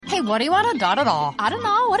Hey, what do you want to da-da-da? I don't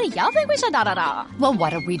know. What do y'all think we should da-da-da? Well,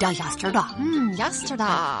 what did we da yesterday? Yesterday.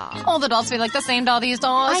 All the days feel like the same day these days.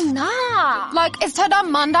 I know. Like, is today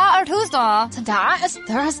Monday or Tuesday? Today is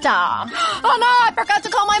Thursday. Oh no, I forgot to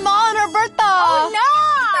call my mom on her birthday. Oh,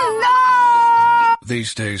 No!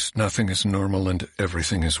 These days, nothing is normal and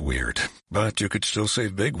everything is weird. But you could still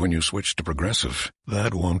save big when you switch to Progressive.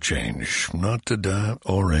 That won't change. Not today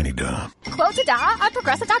or any day. Quote today at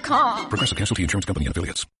Progressive.com. Progressive Casualty Insurance Company and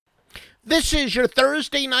Affiliates. This is your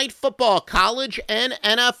Thursday Night Football College and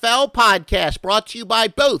NFL podcast, brought to you by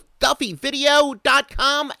both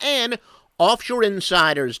DuffyVideo.com and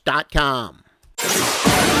OffshoreInsiders.com.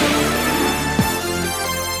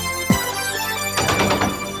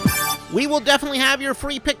 We will definitely have your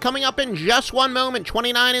free pick coming up in just one moment.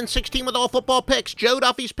 29-16 with all football picks. Joe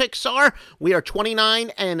Duffy's picks are, we are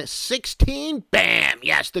 29-16. Bam!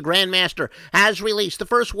 Yes, the Grandmaster has released the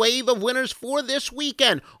first wave of winners for this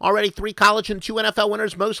weekend. Already 3 college and 2 NFL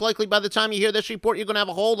winners. Most likely by the time you hear this report, you're going to have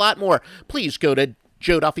a whole lot more. Please go to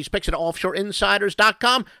Joe Duffy's picks at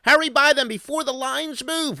OffshoreInsiders.com. Hurry by them before the lines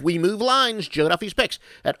move. We move lines. Joe Duffy's picks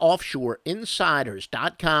at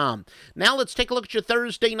OffshoreInsiders.com. Now let's take a look at your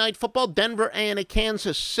Thursday Night Football. Denver and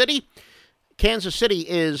Kansas City. Kansas City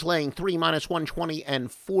is laying 3 minus 120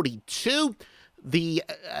 and 42. The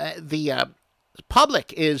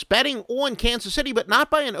public is betting on Kansas City, but not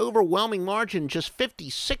by an overwhelming margin, just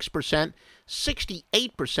 56%.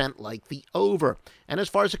 68% like the over. And as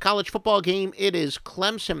far as the college football game, it is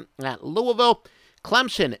Clemson at Louisville.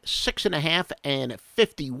 Clemson 6.5 and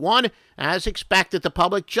 51. As expected, the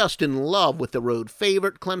public just in love with the road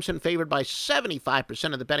favorite. Clemson favored by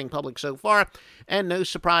 75% of the betting public so far. And no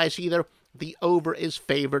surprise either, the over is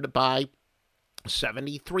favored by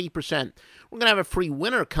 73%. We're going to have a free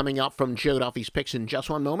winner coming up from Joe Duffy's picks in just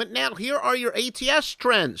one moment. Now, here are your ATS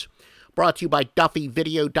trends. Brought to you by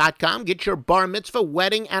DuffyVideo.com. Get your bar mitzvah,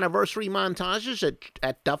 wedding, anniversary montages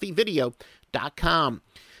at DuffyVideo.com.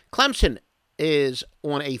 Clemson is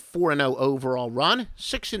on a 4-0 overall run,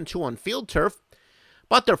 6-2 on field turf,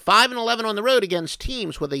 but they're 5-11 on the road against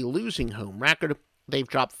teams with a losing home record. They've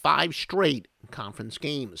dropped 5 straight conference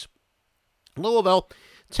games. Louisville,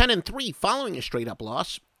 10-3 following a straight-up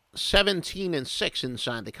loss, 17-6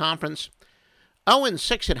 inside the conference.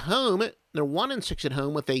 0-6 at home. They're 1-6 at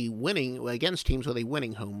home with a winning against teams with a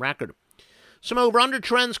winning home record. Some over/under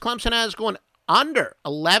trends. Clemson has gone under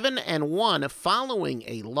 11-1 following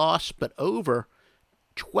a loss, but over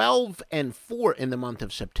 12-4 in the month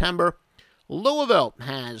of September. Louisville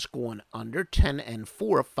has gone under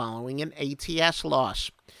 10-4 following an ATS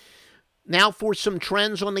loss. Now for some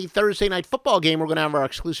trends on the Thursday Night Football game. We're going to have our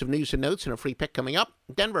exclusive news and notes and a free pick coming up.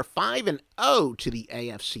 Denver 5-0 to the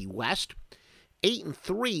AFC West.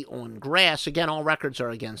 8-3 on grass. Again, all records are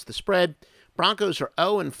against the spread. Broncos are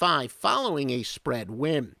 0-5 following a spread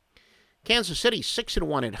win. Kansas City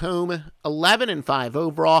 6-1 at home, 11-5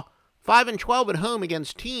 overall, 5-12 at home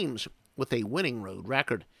against teams with a winning road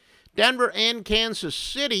record. Denver and Kansas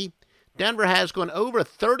City. Denver has gone over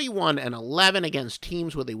 31-11 against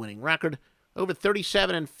teams with a winning record, over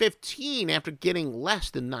 37-15 after getting less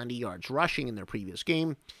than 90 yards rushing in their previous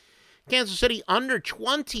game. Kansas City under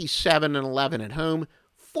 27-11 at home,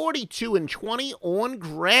 42-20 on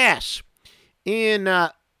grass. In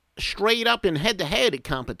straight up and head-to-head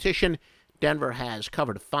competition, Denver has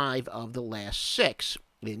covered 5 of the last 6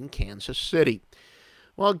 in Kansas City.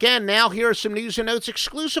 Well, again, now here are some news and notes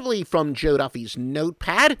exclusively from Joe Duffy's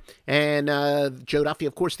notepad. And Joe Duffy,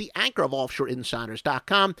 of course, the anchor of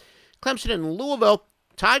OffshoreInsiders.com. Clemson and Louisville.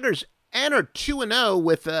 Tigers entered 2-0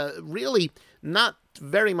 with really not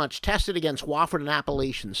very much tested against Wofford and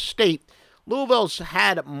Appalachian State. Louisville's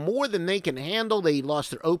had more than they can handle. They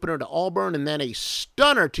lost their opener to Auburn and then a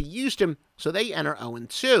stunner to Houston, so they enter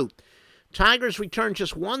 0-2. Tigers return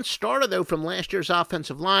just one starter, though, from last year's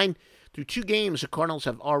offensive line. Through 2 games, the Cardinals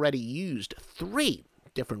have already used 3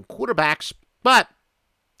 different quarterbacks, but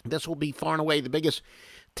this will be far and away the biggest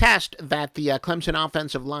test that the Clemson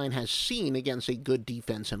offensive line has seen against a good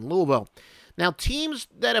defense in Louisville. Now, teams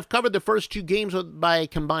that have covered the first 2 games by a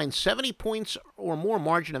combined 70 points or more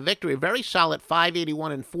margin of victory, a very solid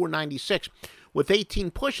 581 and 496 with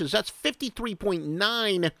 18 pushes. That's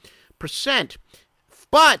 53.9%.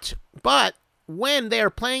 But when they're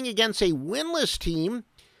playing against a winless team,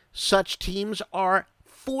 such teams are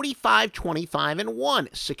 45-25 and 1,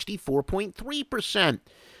 64.3%.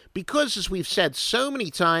 Because, as we've said so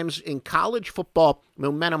many times in college football,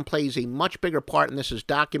 momentum plays a much bigger part, and this is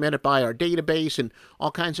documented by our database and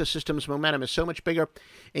all kinds of systems. Momentum is so much bigger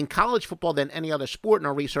in college football than any other sport, and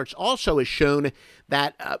our research also has shown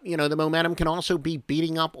that, the momentum can also be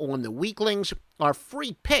beating up on the weaklings. Our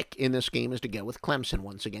free pick in this game is to go with Clemson.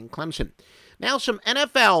 Once again, Clemson. Now some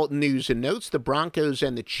NFL news and notes. The Broncos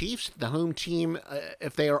and the Chiefs, the home team,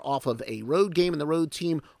 if they are off of a road game, and the road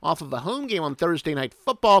team off of a home game on Thursday Night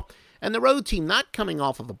Football, and the road team not coming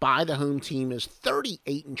off of a bye. The home team is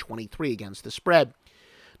 38-23 against the spread.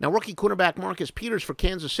 Now, rookie quarterback Marcus Peters for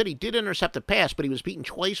Kansas City did intercept a pass, but he was beaten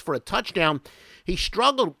twice for a touchdown. He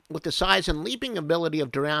struggled with the size and leaping ability of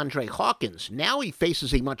DeAndre Hawkins. Now he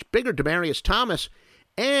faces a much bigger Demaryius Thomas,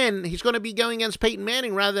 and he's going to be going against Peyton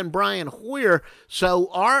Manning rather than Brian Hoyer. So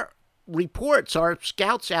our reports, our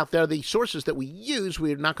scouts out there, the sources that we use,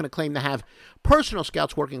 we're not going to claim to have personal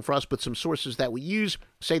scouts working for us, but some sources that we use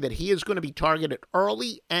say that he is going to be targeted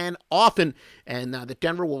early and often, and that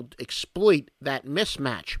Denver will exploit that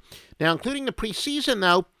mismatch. Now, including the preseason,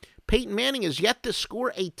 though, Peyton Manning is yet to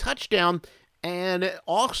score a touchdown, and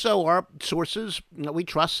also our sources that we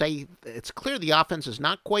trust say it's clear the offense is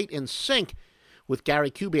not quite in sync with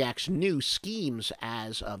Gary Kubiak's new schemes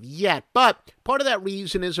as of yet. But part of that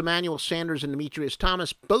reason is Emmanuel Sanders and Demaryius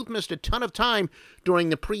Thomas both missed a ton of time during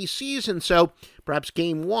the preseason, so perhaps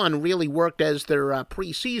Game 1 really worked as their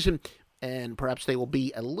preseason, and perhaps they will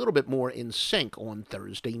be a little bit more in sync on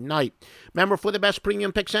Thursday night. Remember, for the best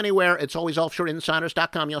premium picks anywhere, it's always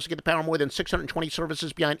offshoreinsiders.com. You also get the power of more than 620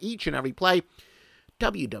 services behind each and every play.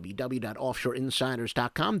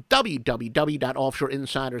 www.offshoreinsiders.com,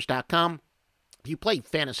 www.offshoreinsiders.com. If you play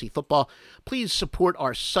fantasy football, please support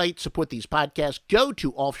our site, support these podcasts. Go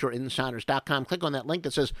to offshoreinsiders.com. Click on that link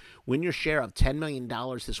that says, win your share of $10 million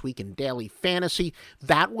this week in daily fantasy.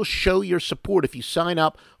 That will show your support if you sign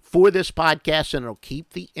up for this podcast, and it'll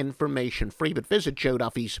keep the information free. But visit Joe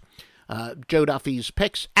Duffy's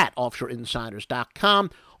picks at offshoreinsiders.com.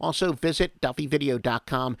 Also visit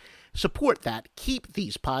duffyvideo.com. Support that. Keep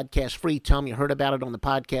these podcasts free. Tell them you heard about it on the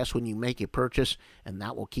podcast when you make a purchase, and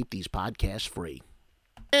that will keep these podcasts free.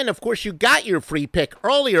 And, of course, you got your free pick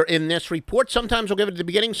earlier in this report. Sometimes we'll give it at the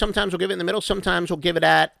beginning. Sometimes we'll give it in the middle. Sometimes we'll give it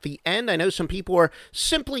at the end. I know some people are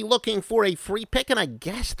simply looking for a free pick, and I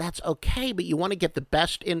guess that's okay, but you want to get the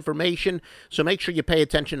best information, so make sure you pay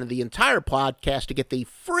attention to the entire podcast to get the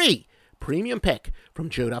free premium pick from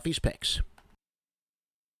Joe Duffy's Picks.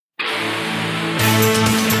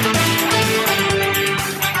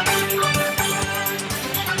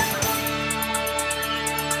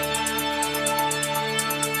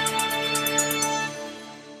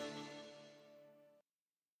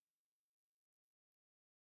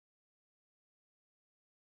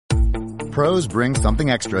 Pros bring something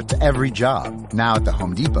extra to every job. Now at the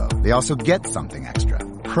Home Depot, they also get something extra.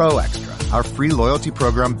 Pro Extra, our free loyalty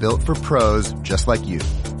program built for pros just like you.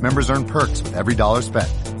 Members earn perks with every dollar spent,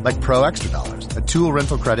 like Pro Extra Dollars, a tool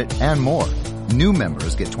rental credit, and more. New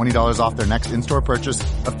members get $20 off their next in-store purchase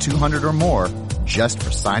of $200 or more just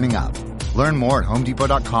for signing up. Learn more at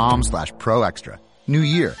homedepot.com/Pro Extra. New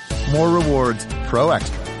year, more rewards, Pro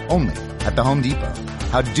Extra, only at the Home Depot.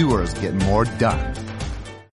 How doers get more done.